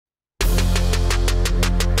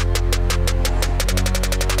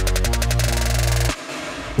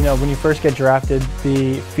You know, when you first get drafted,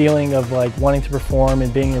 the feeling of like wanting to perform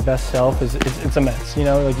and being your best self it's immense. You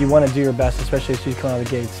know, like you want to do your best, especially as you come out of the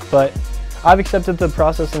gates. But I've accepted the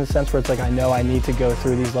process in the sense where it's like I know I need to go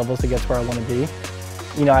through these levels to get to where I want to be.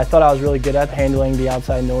 You know, I thought I was really good at handling the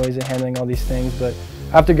outside noise and handling all these things, but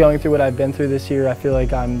after going through what I've been through this year, I feel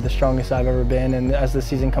like I'm the strongest I've ever been. And as the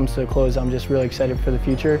season comes to a close, I'm just really excited for the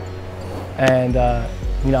future. And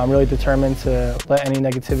you know, I'm really determined to let any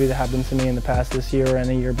negativity that happened to me in the past this year or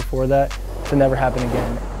any year before that to never happen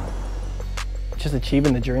again. Just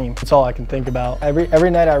achieving the dream. That's all I can think about.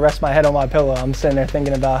 Every night I rest my head on my pillow, I'm sitting there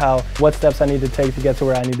thinking about what steps I need to take to get to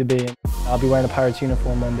where I need to be. I'll be wearing a Pirates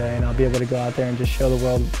uniform one day and I'll be able to go out there and just show the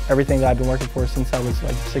world everything that I've been working for since I was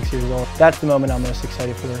like 6 years old. That's the moment I'm most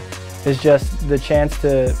excited for. Is just the chance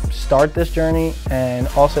to start this journey and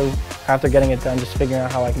also after getting it done, just figuring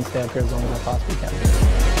out how I can stay up here as long as I possibly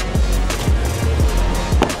can.